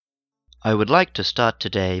I would like to start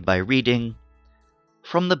today by reading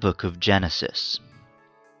from the book of Genesis.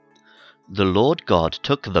 The Lord God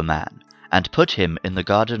took the man and put him in the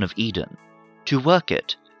Garden of Eden to work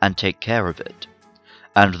it and take care of it.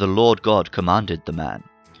 And the Lord God commanded the man,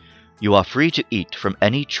 "You are free to eat from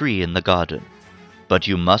any tree in the garden, but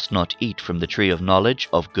you must not eat from the tree of knowledge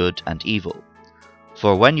of good and evil,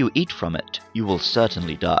 for when you eat from it, you will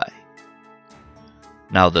certainly die."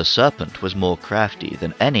 Now the serpent was more crafty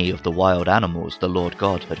than any of the wild animals the Lord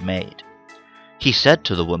God had made. He said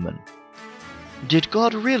to the woman, "Did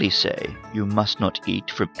God really say, 'You must not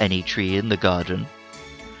eat from any tree in the garden'?"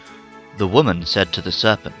 The woman said to the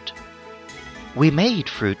serpent, "We may eat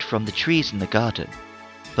fruit from the trees in the garden,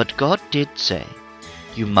 but God did say,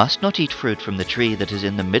 'You must not eat fruit from the tree that is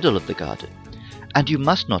in the middle of the garden, and you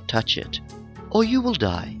must not touch it, or you will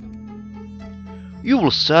die.'" "You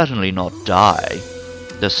will certainly not die,"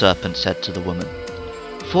 the serpent said to the woman,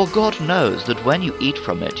 "for God knows that when you eat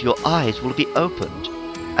from it, your eyes will be opened,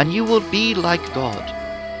 and you will be like God,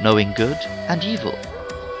 knowing good and evil."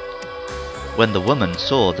 When the woman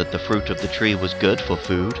saw that the fruit of the tree was good for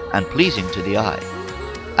food and pleasing to the eye,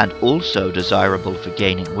 and also desirable for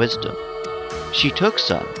gaining wisdom, she took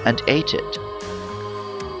some and ate it.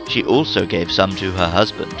 She also gave some to her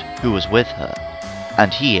husband, who was with her,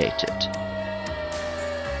 and he ate it.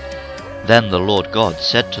 Then the Lord God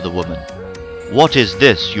said to the woman, "What is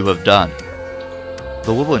this you have done?"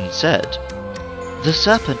 The woman said, "The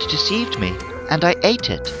serpent deceived me, and I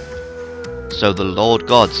ate it." So the Lord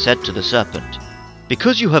God said to the serpent,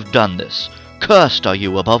 "Because you have done this, cursed are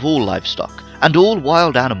you above all livestock and all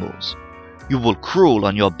wild animals. You will crawl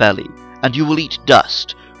on your belly, and you will eat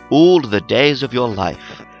dust all the days of your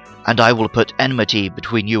life. And I will put enmity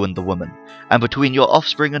between you and the woman, and between your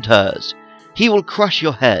offspring and hers. He will crush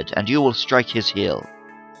your head, and you will strike his heel."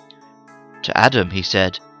 To Adam he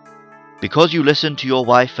said, "Because you listened to your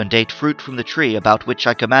wife and ate fruit from the tree about which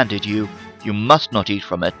I commanded you, you must not eat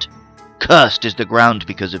from it. Cursed is the ground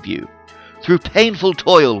because of you. Through painful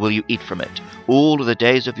toil will you eat from it all the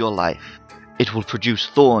days of your life. It will produce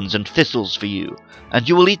thorns and thistles for you, and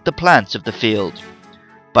you will eat the plants of the field.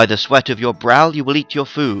 By the sweat of your brow you will eat your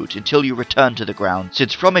food until you return to the ground,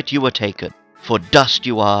 since from it you were taken. For dust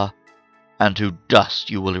you are, and to dust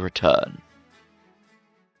you will return."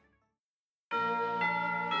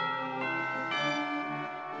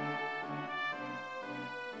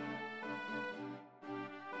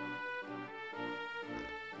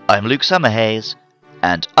 I'm Luke Summerhays,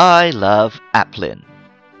 and I love Applin.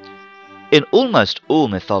 In almost all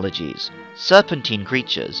mythologies, serpentine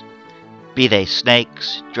creatures, be they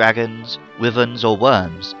snakes, dragons, wyverns, or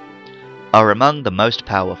worms, are among the most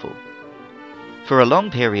powerful. For a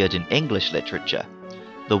long period in English literature,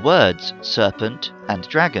 the words serpent and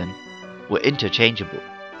dragon were interchangeable.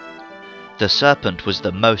 The serpent was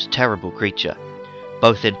the most terrible creature,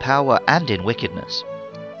 both in power and in wickedness,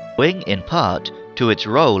 owing in part to its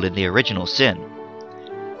role in the original sin.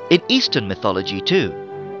 In Eastern mythology too,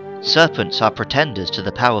 serpents are pretenders to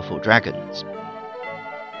the powerful dragons.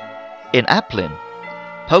 In Applin,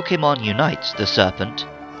 Pokemon unites the serpent,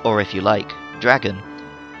 or if you like, dragon,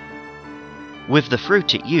 with the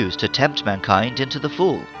fruit it used to tempt mankind into the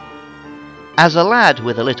fall. As a lad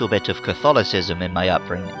with a little bit of Catholicism in my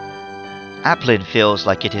upbringing, Applin feels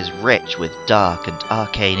like it is rich with dark and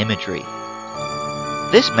arcane imagery.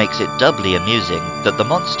 This makes it doubly amusing that the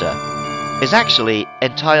monster is actually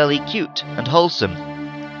entirely cute and wholesome.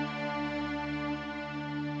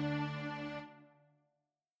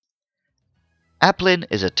 Applin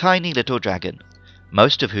is a tiny little dragon,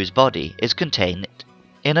 most of whose body is contained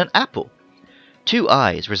in an apple. 2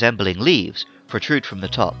 eyes resembling leaves protrude from the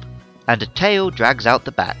top, and a tail drags out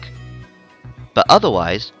the back. But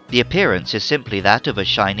otherwise, the appearance is simply that of a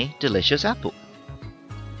shiny, delicious apple.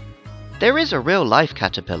 There is a real-life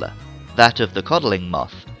caterpillar, that of the codling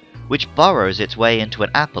moth, which burrows its way into an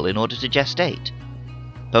apple in order to gestate.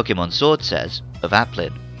 Pokemon Sword says, of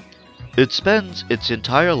Applin, "It spends its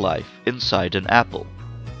entire life inside an apple."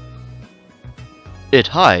 It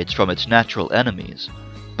hides from its natural enemies,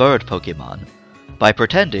 bird Pokemon, by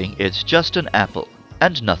pretending it's just an apple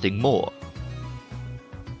and nothing more.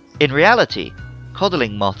 In reality,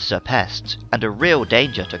 codling moths are pests and a real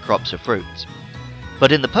danger to crops of fruits.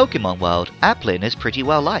 But in the Pokemon world, Applin is pretty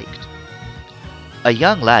well liked. A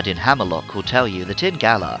young lad in Hammerlock will tell you that in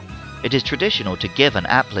Galar, it is traditional to give an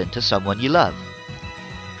Applin to someone you love.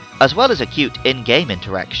 As well as a cute in-game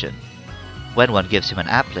interaction, when one gives him an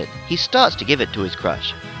Applin, he starts to give it to his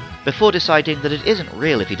crush, before deciding that it isn't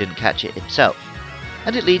real if he didn't catch it himself,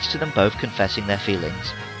 and it leads to them both confessing their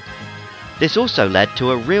feelings. This also led to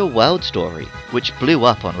a real-world story, which blew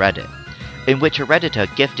up on Reddit, in which a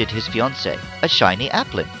Redditor gifted his fiancée a shiny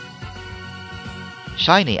Applin.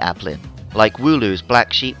 Shiny Applin, like Wooloo's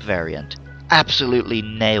Black Sheep variant, absolutely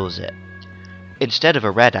nails it. Instead of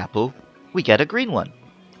a red apple, we get a green one.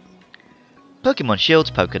 Pokemon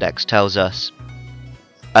Shield's Pokedex tells us,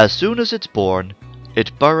 as soon as it's born,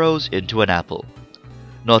 it burrows into an apple.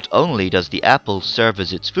 Not only does the apple serve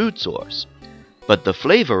as its food source, but the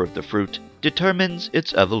flavor of the fruit determines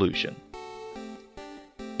its evolution.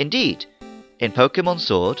 Indeed, in Pokemon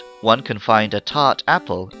Sword, one can find a tart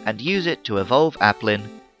apple and use it to evolve Applin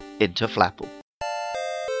into Flapple.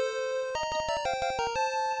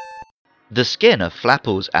 The skin of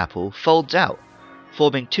Flapple's apple folds out,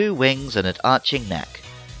 forming 2 wings and an arching neck.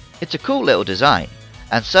 It's a cool little design,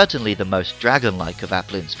 and certainly the most dragon-like of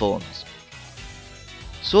Applin's forms.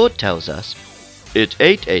 Sword tells us, it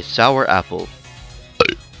ate a sour apple,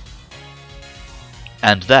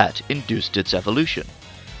 and that induced its evolution.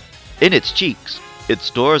 In its cheeks, it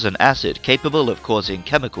stores an acid capable of causing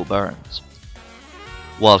chemical burns.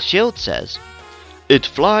 While Shield says, it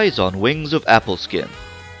flies on wings of apple skin,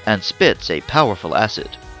 and spits a powerful acid.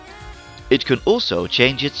 It can also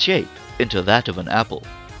change its shape into that of an apple.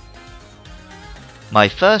 My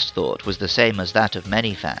first thought was the same as that of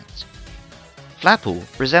many fans. Flapple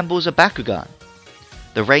resembles a Bakugan,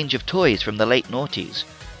 the range of toys from the late noughties,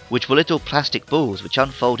 which were little plastic balls which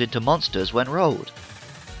unfold into monsters when rolled.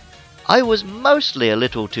 I was mostly a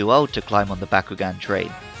little too old to climb on the Bakugan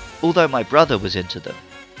train, although my brother was into them.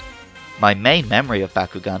 My main memory of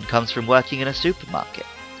Bakugan comes from working in a supermarket.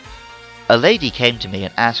 A lady came to me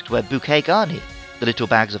and asked where bukegani, the little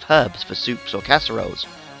bags of herbs for soups or casseroles,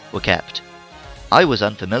 were kept. I was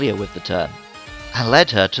unfamiliar with the term, and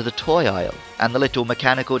led her to the toy aisle and the little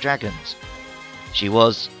mechanical dragons. She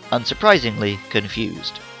was, unsurprisingly,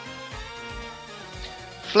 confused.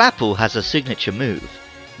 Flapple has a signature move,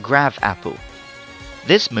 Grav Apple.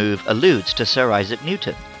 This move alludes to Sir Isaac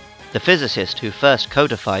Newton, the physicist who first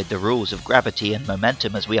codified the rules of gravity and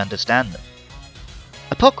momentum as we understand them.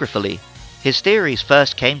 Apocryphally, his theories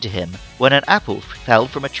first came to him when an apple fell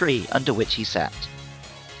from a tree under which he sat.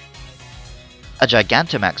 A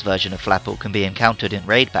Gigantamax version of Flapple can be encountered in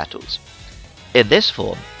raid battles. In this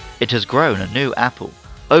form, it has grown a new apple,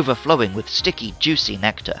 overflowing with sticky, juicy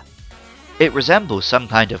nectar. It resembles some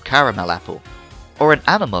kind of caramel apple, or an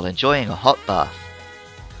animal enjoying a hot bath.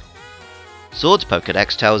 Sword's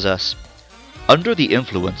Pokedex tells us, under the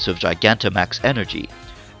influence of Gigantamax energy,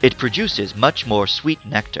 it produces much more sweet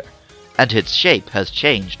nectar, and its shape has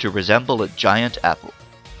changed to resemble a giant apple.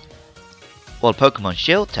 While Pokemon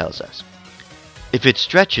Shield tells us, if it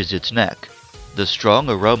stretches its neck, the strong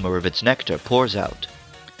aroma of its nectar pours out.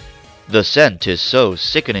 The scent is so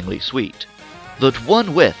sickeningly sweet that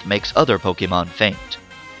one whiff makes other Pokemon faint.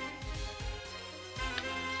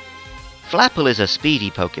 Flapple is a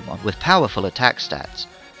speedy Pokemon with powerful attack stats,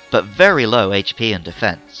 but very low HP and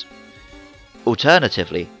defense.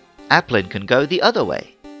 Alternatively, Applin can go the other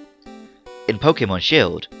way. In Pokemon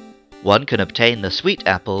Shield, one can obtain the Sweet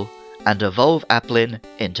Apple and evolve Applin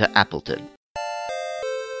into Appleton.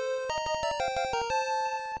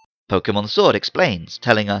 Pokemon Sword explains,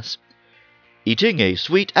 telling us, eating a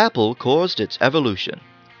sweet apple caused its evolution.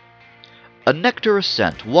 A nectarous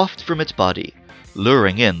scent wafts from its body,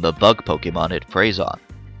 luring in the bug Pokemon it preys on.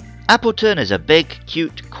 Appleton is a big,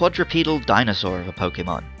 cute, quadrupedal dinosaur of a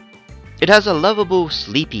Pokemon. It has a lovable,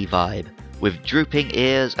 sleepy vibe, with drooping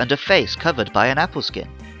ears and a face covered by an apple skin.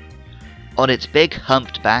 On its big,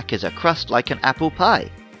 humped back is a crust like an apple pie.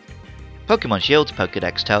 Pokemon Shield's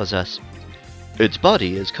Pokedex tells us, its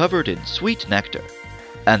body is covered in sweet nectar,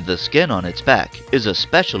 and the skin on its back is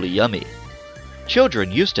especially yummy.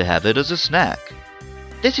 Children used to have it as a snack.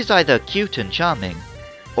 This is either cute and charming,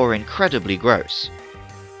 or incredibly gross,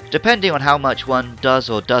 depending on how much one does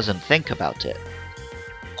or doesn't think about it.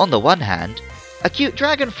 On the one hand, a cute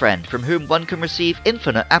dragon friend from whom one can receive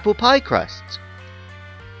infinite apple pie crusts.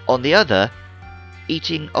 On the other,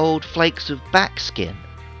 eating old flakes of back skin.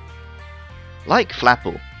 Like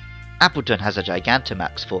Flapple, Appleton has a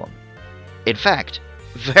Gigantamax form. In fact,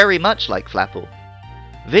 very much like Flapple.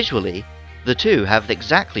 Visually, the two have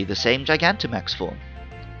exactly the same Gigantamax form.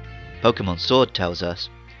 Pokemon Sword tells us,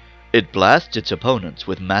 it blasts its opponents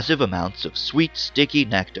with massive amounts of sweet, sticky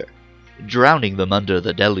nectar, drowning them under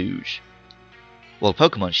the deluge. While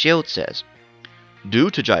Pokemon Shield says, due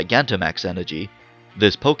to Gigantamax energy,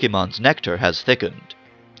 this Pokemon's nectar has thickened.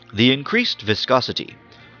 The increased viscosity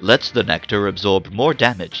lets the nectar absorb more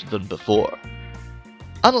damage than before.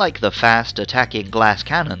 Unlike the fast, attacking glass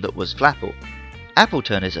cannon that was Flapple,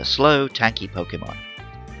 Appleton is a slow, tanky Pokemon.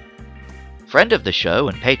 Friend of the show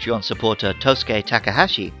and Patreon supporter Tosuke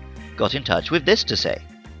Takahashi got in touch with this to say.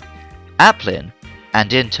 Applin,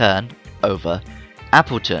 and in turn, over,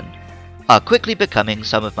 Appletun, are quickly becoming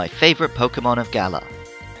some of my favourite Pokemon of Galar.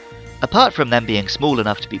 Apart from them being small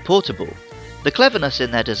enough to be portable, the cleverness in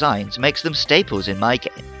their designs makes them staples in my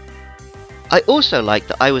game. I also like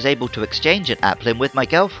that I was able to exchange an Applin with my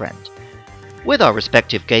girlfriend, with our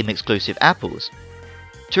respective game-exclusive apples,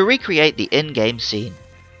 to recreate the in-game scene,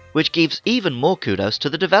 which gives even more kudos to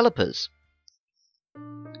the developers.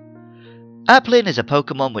 Applin is a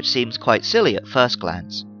Pokemon which seems quite silly at first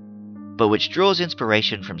glance, but which draws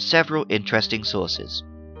inspiration from several interesting sources.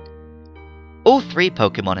 All 3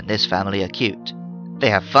 Pokemon in this family are cute, they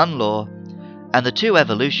have fun lore, and the 2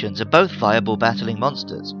 evolutions are both viable battling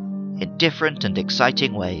monsters, in different and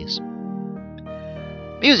exciting ways.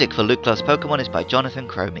 Music for Luke Loves Pokemon is by Jonathan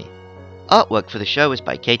Cromie. Artwork for the show is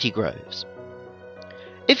by Katie Groves.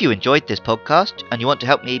 If you enjoyed this podcast and you want to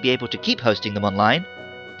help me be able to keep hosting them online,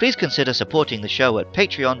 please consider supporting the show at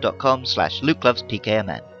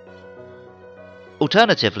patreon.com/LukeLovesPKMN.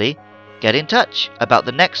 Alternatively, get in touch about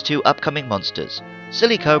the next 2 upcoming monsters,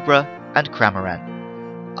 Silicobra and Cramorant.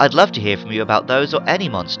 I'd love to hear from you about those or any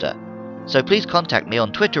monster, so please contact me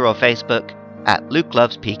on Twitter or Facebook at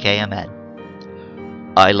LukeLovesPKMN.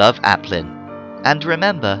 I love Applin, and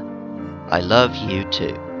remember, I love you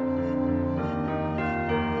too.